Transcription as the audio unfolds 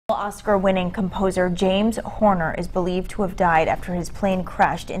Oscar-winning composer James Horner is believed to have died after his plane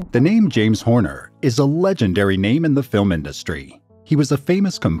crashed in... The name James Horner is a legendary name in the film industry. He was a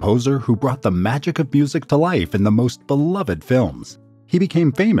famous composer who brought the magic of music to life in the most beloved films. He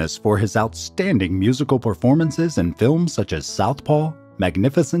became famous for his outstanding musical performances in films such as Southpaw,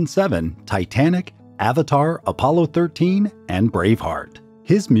 Magnificent Seven, Titanic, Avatar, Apollo 13, and Braveheart.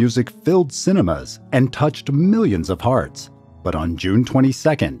 His music filled cinemas and touched millions of hearts. But on June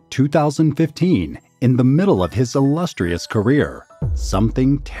 22, 2015, in the middle of his illustrious career,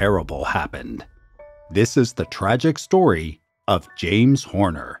 something terrible happened. This is the tragic story of James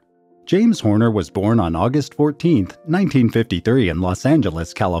Horner. James Horner was born on August 14, 1953 in Los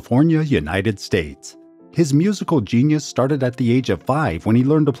Angeles, California, United States. His musical genius started at the age of 5 when he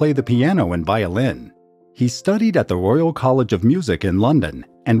learned to play the piano and violin. He studied at the Royal College of Music in London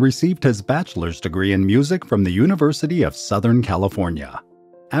and received his bachelor's degree in music from the University of Southern California.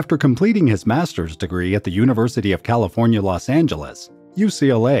 After completing his master's degree at the University of California, Los Angeles,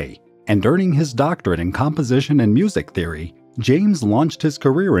 UCLA, and earning his doctorate in composition and music theory, James launched his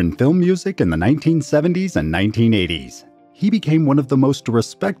career in film music in the 1970s and 1980s. He became one of the most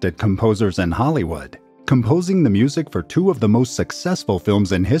respected composers in Hollywood, composing the music for two of the most successful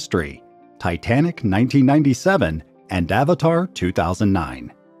films in history, Titanic 1997 and Avatar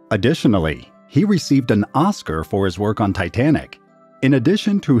 2009. Additionally, he received an Oscar for his work on Titanic. In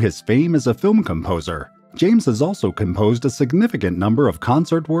addition to his fame as a film composer, James has also composed a significant number of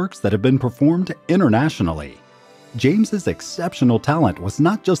concert works that have been performed internationally. James's exceptional talent was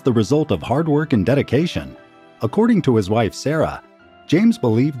not just the result of hard work and dedication. According to his wife Sarah, James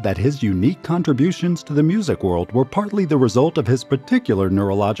believed that his unique contributions to the music world were partly the result of his particular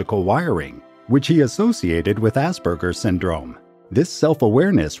neurological wiring, which he associated with Asperger's syndrome. This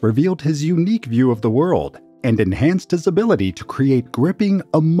self-awareness revealed his unique view of the world and enhanced his ability to create gripping,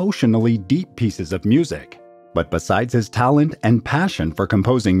 emotionally deep pieces of music. But besides his talent and passion for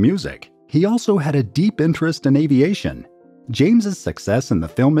composing music, he also had a deep interest in aviation. James's success in the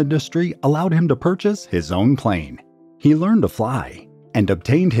film industry allowed him to purchase his own plane. He learned to fly and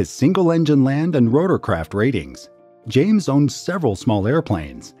obtained his single-engine land and rotorcraft ratings. James owned several small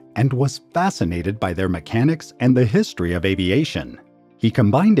airplanes and was fascinated by their mechanics and the history of aviation. He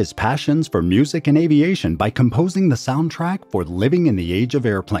combined his passions for music and aviation by composing the soundtrack for Living in the Age of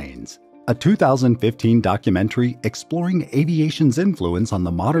Airplanes, a 2015 documentary exploring aviation's influence on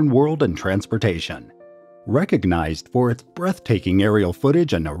the modern world and transportation. Recognized for its breathtaking aerial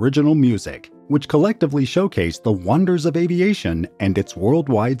footage and original music, which collectively showcased the wonders of aviation and its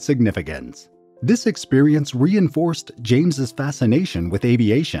worldwide significance. This experience reinforced James's fascination with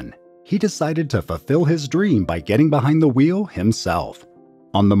aviation. He decided to fulfill his dream by getting behind the wheel himself.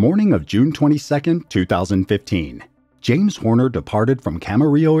 On the morning of June 22, 2015, James Horner departed from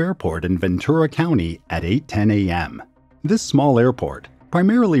Camarillo Airport in Ventura County at 8:10 a.m. This small airport,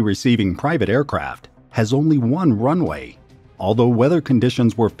 primarily receiving private aircraft, has only one runway. Although weather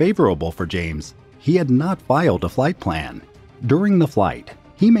conditions were favorable for James, he had not filed a flight plan. During the flight,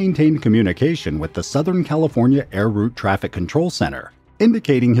 he maintained communication with the Southern California Air Route Traffic Control Center,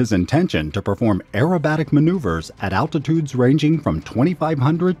 indicating his intention to perform aerobatic maneuvers at altitudes ranging from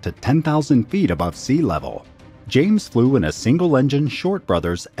 2,500 to 10,000 feet above sea level. James flew in a single-engine Short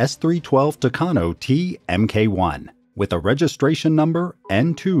Brothers S312 Tucano T Mk1 with a registration number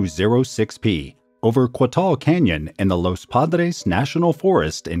N206P over Quetal Canyon in the Los Padres National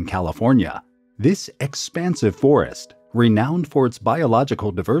Forest in California. This expansive forest, renowned for its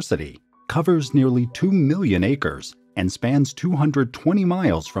biological diversity, covers nearly 2 million acres and spans 220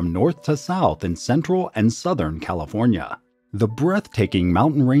 miles from north to south in central and southern California. The breathtaking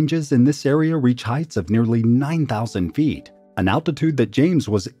mountain ranges in this area reach heights of nearly 9,000 feet, an altitude that James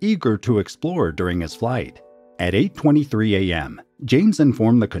was eager to explore during his flight. At 8:23 a.m., James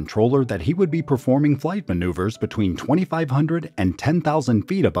informed the controller that he would be performing flight maneuvers between 2,500 and 10,000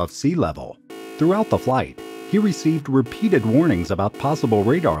 feet above sea level. Throughout the flight, he received repeated warnings about possible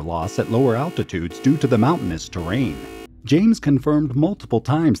radar loss at lower altitudes due to the mountainous terrain. James confirmed multiple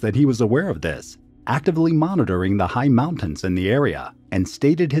times that he was aware of this, actively monitoring the high mountains in the area, and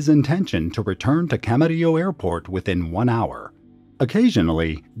stated his intention to return to Camarillo Airport within 1 hour.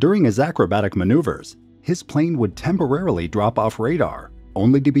 Occasionally, during his acrobatic maneuvers, his plane would temporarily drop off radar,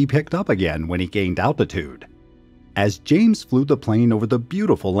 only to be picked up again when he gained altitude. As James flew the plane over the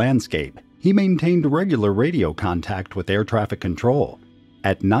beautiful landscape, he maintained regular radio contact with air traffic control.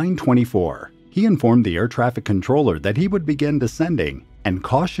 At 9:24, he informed the air traffic controller that he would begin descending and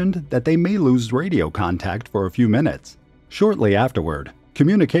cautioned that they may lose radio contact for a few minutes. Shortly afterward,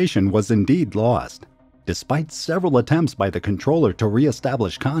 communication was indeed lost. Despite several attempts by the controller to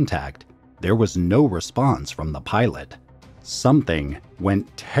re-establish contact, there was no response from the pilot. Something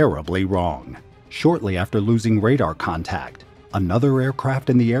went terribly wrong. Shortly after losing radar contact, another aircraft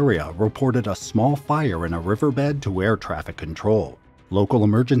in the area reported a small fire in a riverbed to air traffic control. Local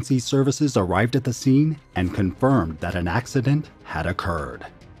emergency services arrived at the scene and confirmed that an accident had occurred.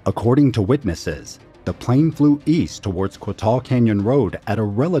 According to witnesses, the plane flew east towards Quetal Canyon Road at a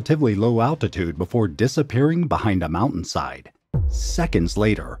relatively low altitude before disappearing behind a mountainside. Seconds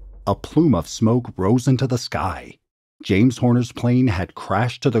later, a plume of smoke rose into the sky. James Horner's plane had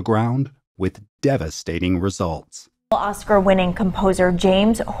crashed to the ground with devastating results. Oscar-winning composer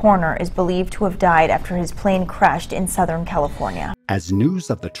James Horner is believed to have died after his plane crashed in Southern California. As news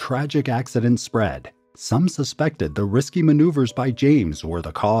of the tragic accident spread, some suspected the risky maneuvers by James were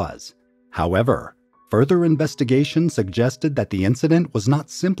the cause. However, further investigation suggested that the incident was not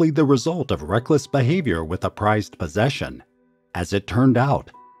simply the result of reckless behavior with a prized possession. As it turned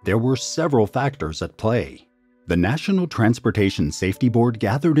out, there were several factors at play. The National Transportation Safety Board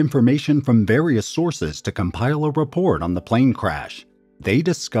gathered information from various sources to compile a report on the plane crash. They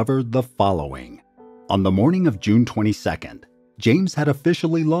discovered the following. On the morning of June 22nd, James had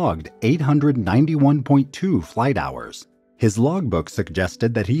officially logged 891.2 flight hours. His logbook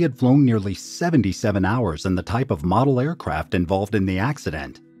suggested that he had flown nearly 77 hours in the type of model aircraft involved in the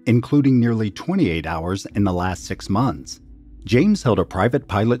accident, including nearly 28 hours in the last 6 months. James held a private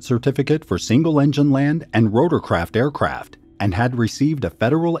pilot certificate for single-engine land and rotorcraft aircraft and had received a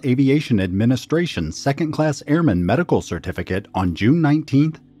Federal Aviation Administration second-class airman medical certificate on June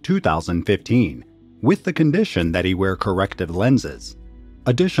 19, 2015, with the condition that he wear corrective lenses.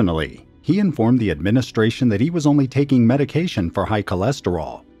 Additionally, he informed the administration that he was only taking medication for high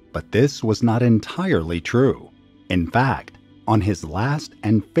cholesterol, but this was not entirely true. In fact, on his last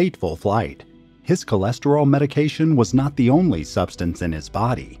and fateful flight, his cholesterol medication was not the only substance in his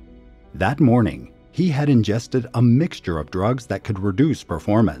body. That morning, he had ingested a mixture of drugs that could reduce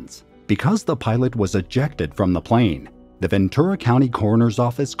performance. Because the pilot was ejected from the plane, the Ventura County Coroner's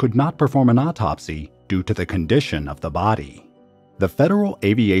Office could not perform an autopsy due to the condition of the body. The Federal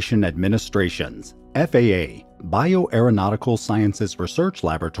Aviation Administration's FAA Bioaeronautical Sciences Research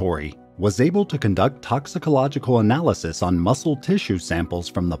Laboratory was able to conduct toxicological analysis on muscle tissue samples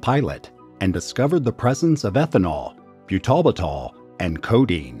from the pilot and discovered the presence of ethanol, butalbital, and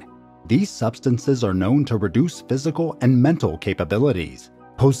codeine. These substances are known to reduce physical and mental capabilities,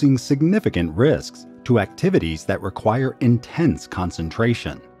 posing significant risks to activities that require intense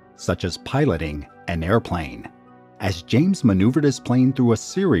concentration, such as piloting an airplane. As James maneuvered his plane through a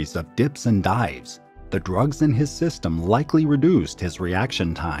series of dips and dives, the drugs in his system likely reduced his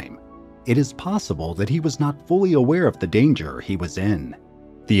reaction time. It is possible that he was not fully aware of the danger he was in.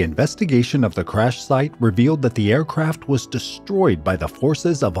 The investigation of the crash site revealed that the aircraft was destroyed by the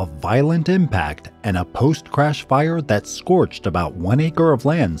forces of a violent impact and a post-crash fire that scorched about 1 acre of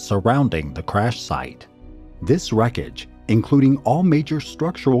land surrounding the crash site. This wreckage, including all major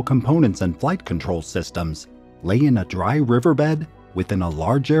structural components and flight control systems, lay in a dry riverbed within a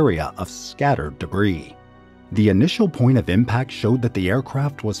large area of scattered debris. The initial point of impact showed that the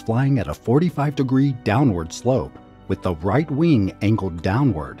aircraft was flying at a 45-degree downward slope, with the right wing angled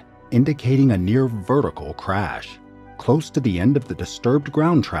downward, indicating a near vertical crash. Close to the end of the disturbed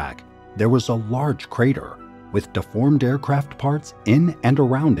ground track, there was a large crater, with deformed aircraft parts in and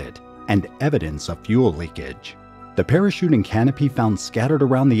around it, and evidence of fuel leakage. The parachute and canopy found scattered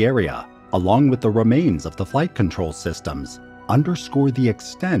around the area, along with the remains of the flight control systems, underscore the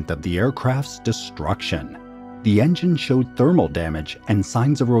extent of the aircraft's destruction. The engine showed thermal damage and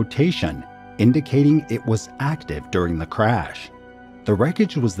signs of rotation, indicating it was active during the crash. The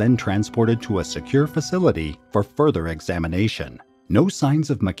wreckage was then transported to a secure facility for further examination. No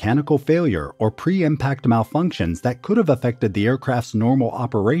signs of mechanical failure or pre-impact malfunctions that could have affected the aircraft's normal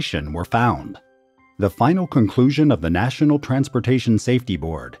operation were found. The final conclusion of the National Transportation Safety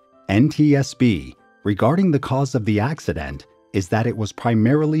Board, NTSB, regarding the cause of the accident is that it was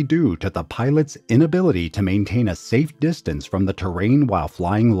primarily due to the pilot's inability to maintain a safe distance from the terrain while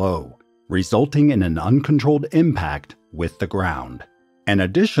flying low, resulting in an uncontrolled impact with the ground. An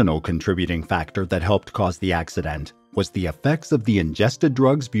additional contributing factor that helped cause the accident was the effects of the ingested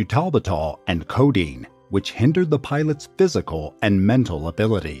drugs butalbital and codeine, which hindered the pilot's physical and mental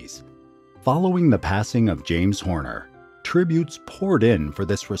abilities. Following the passing of James Horner, tributes poured in for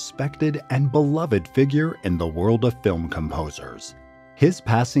this respected and beloved figure in the world of film composers. His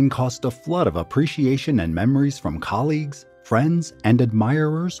passing caused a flood of appreciation and memories from colleagues, friends, and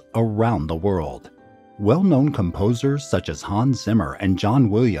admirers around the world. Well-known composers such as Hans Zimmer and John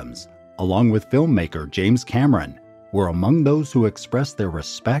Williams, along with filmmaker James Cameron, were among those who expressed their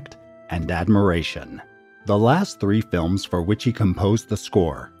respect and admiration. The last 3 films for which he composed the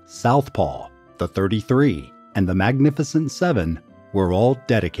score, Southpaw, The 33, and The Magnificent Seven, were all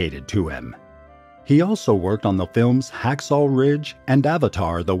dedicated to him. He also worked on the films Hacksaw Ridge and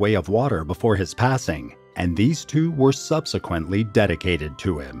Avatar: The Way of Water before his passing, and these 2 were subsequently dedicated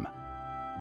to him.